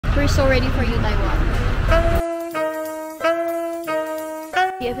We're so ready for you, Taiwan.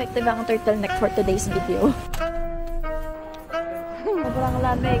 Effective ang turtleneck for today's video. Sobrang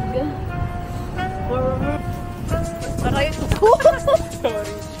lamig. Aray ko. Sorry.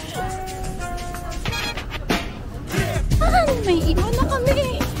 May iwan na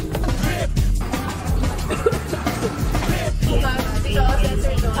kami.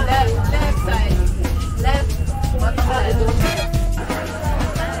 Left side. Left. Bottom side.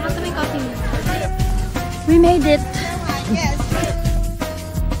 Basta may coffee. We made it. Yes.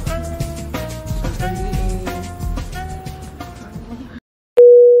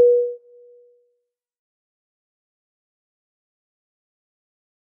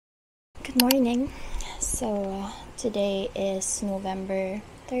 Good morning. So today is November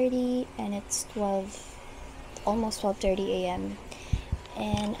 30 and it's almost 12:30 a.m.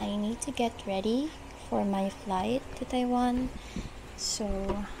 and I need to get ready for my flight to Taiwan. So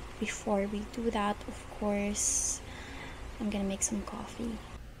before we do that, of course, I'm gonna make some coffee.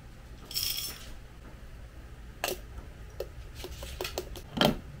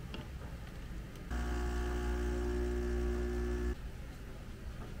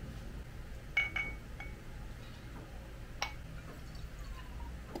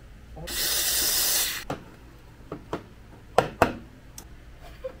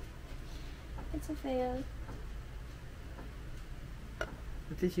 It's a fail.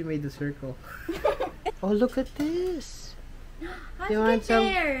 At least you made the circle. Oh, look at this! You want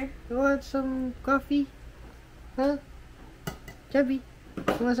some coffee? Huh? Chubby,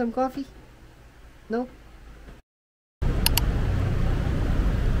 you want some coffee? No?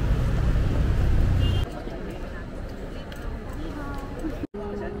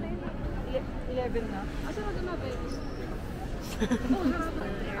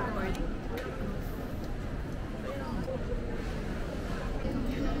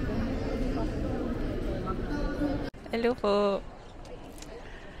 Hello po.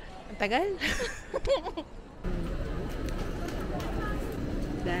 Ang tagal.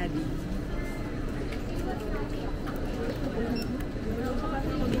 Daddy.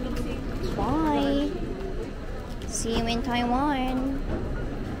 Bye. See you in Taiwan.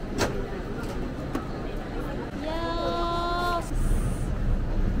 Yes.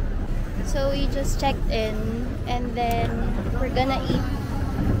 So we just checked in and then we're gonna eat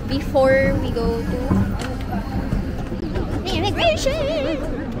before we go to immigration.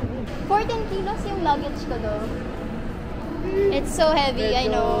 14 kilos yung luggage ko though. It's so heavy, I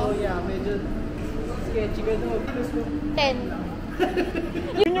know. Yeah, medyo sketchy ka daw.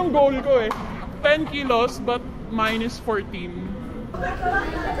 10. Yun yung goal ko eh. 10 kilos but minus 14.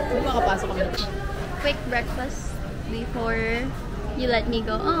 Hindi makapasok kami. Quick breakfast before you let me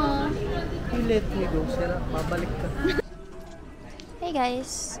go. Aww. You let me go, Sarah. Babalik ka. Hey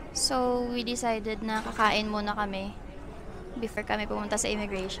guys, so we decided na kakain muna kami before kami pumunta sa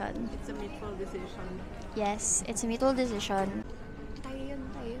immigration. It's a mutual decision. Yes, it's a mutual decision. Tayo yun.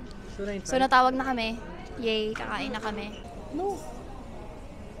 Sure, So natawag na kami. Yay, kakain na kami. No.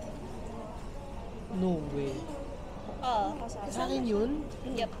 No way. Oo, Sa akin yun?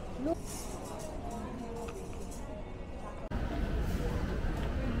 Yep. No.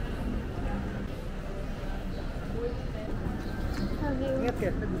 Love you. Ingat ka.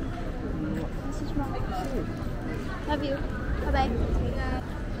 Message mo. Love you. Bye-bye.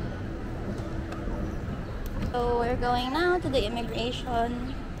 So we're going now to the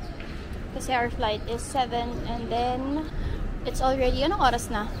immigration kasi our flight is 7 and then it's already, anong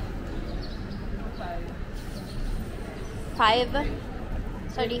oras na? 5?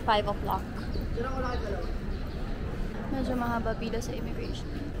 It's already 5 o'clock. Medyo mahaba pila sa immigration.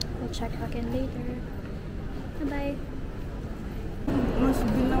 We'll check back in later. Bye-bye. Mas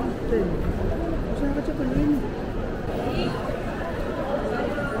binapin. Masaya ka siya kulin.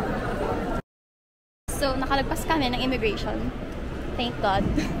 So, nakalagpas kami ng immigration. Thank God.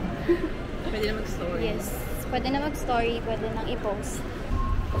 Pwede na mag-story. Yes. Pwede na mag-story, pwede nang i-post.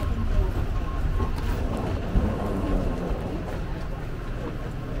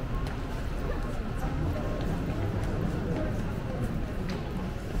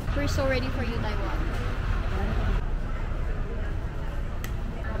 We're so ready for you, Taiwan.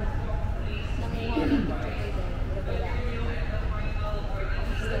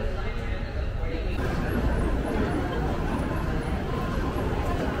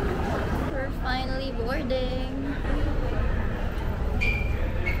 We're finally boarding.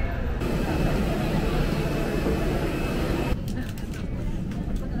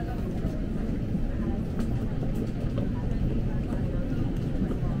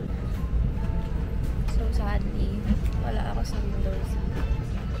 So sadly, wala ako sa windows.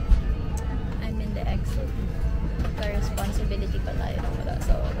 pa tayo nang wala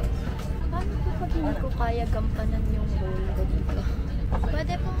sa oras. Paano po pag hindi ko kaya gampanan yung role ko dito?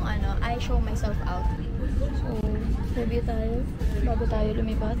 Pwede pong I show myself out. So, review tayo bago tayo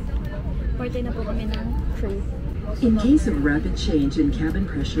lumipat. Parte na po kami ng crew. In case of rapid change in cabin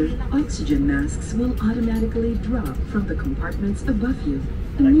pressure, oxygen masks will automatically drop from the compartments above you.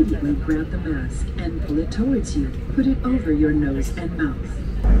 Immediately grab the mask and pull it towards you. Put it over your nose and mouth.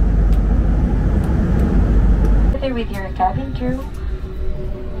 With your cabin crew,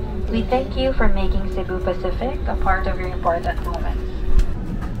 we thank you for making Cebu Pacific a part of your important moments.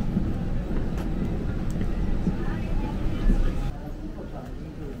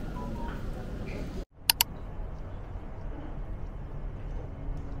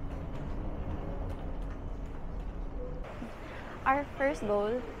 Our first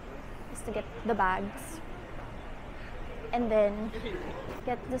goal is to get the bags and then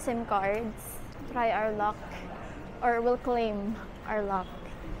get the SIM cards, try our luck, or we'll claim our luck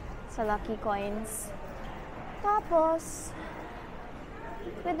sa Lucky Coins. Tapos,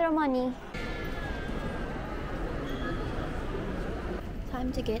 withdraw money.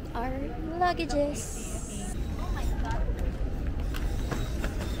 Time to get our luggages.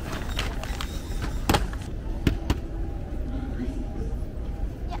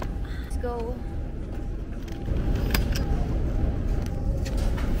 Go.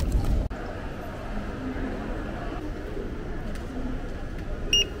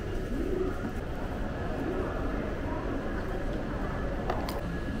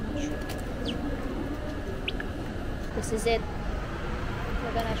 This is it.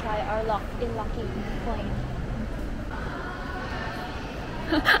 We're gonna try our luck in Lucky Coin.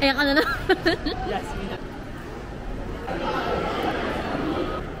 Ayan ka na na. Yes, we know.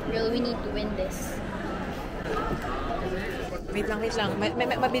 Girl, we need to win this. Wait lang.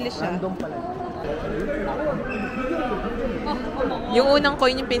 Mabilis siya. Random pala. Yung unang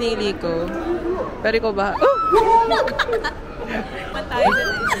coin yung pinili ko. Pero ikaw ba? Oh! Matay na.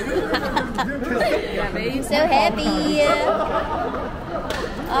 Grabe. I'm so happy!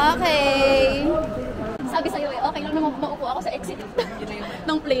 Okay! Sabi sa'yo okay lang naman maupo ako sa exit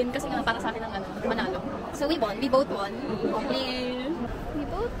ng plane kasi nga para sa akin ang manalo. So we won. We both won. We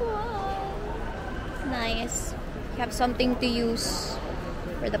both won. Nice. We have something to use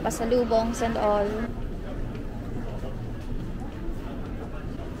for the pasalubongs and all.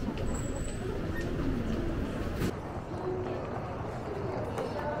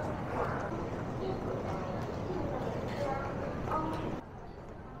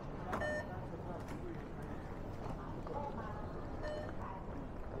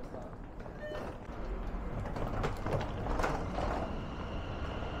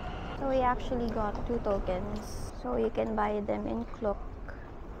 So we actually got 2 tokens. So you can buy them in Klook.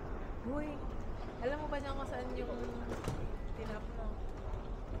 Uy, alam mo ba niya kung saan yung tinap mo?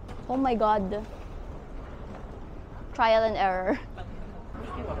 Oh my god. Trial and error.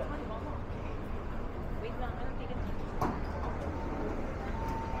 Wait lang, anong ticket?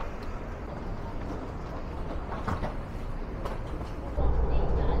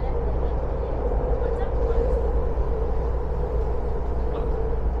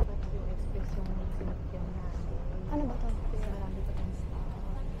 Ano ba to?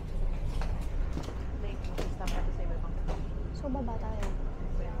 So baba tayo.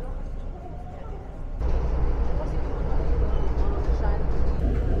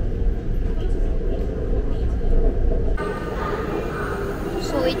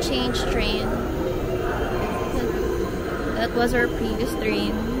 So we changed train. That was our previous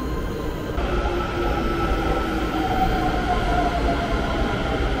train.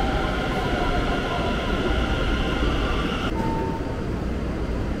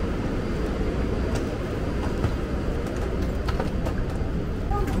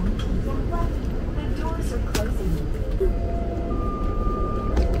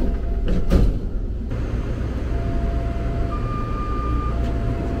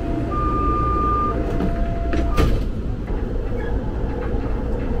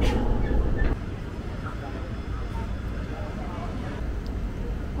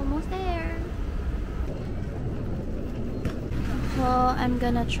 Almost there. So I'm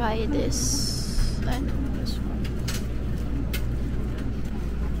gonna try this. I know this one.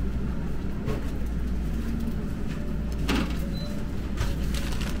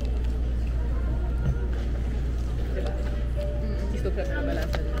 Gusto ko na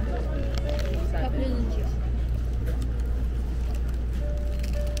balansan. Ang sarap yan.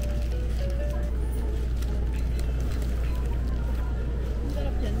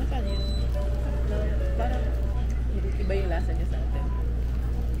 Magkano yun? Parang iba yung lasa niya sa atin.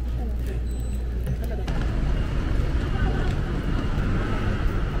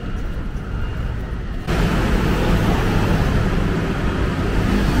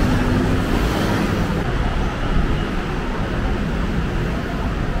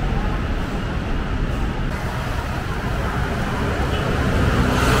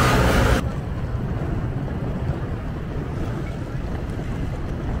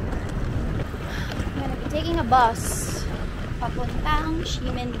 taking a bus papuntang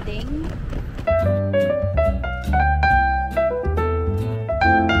Ximending.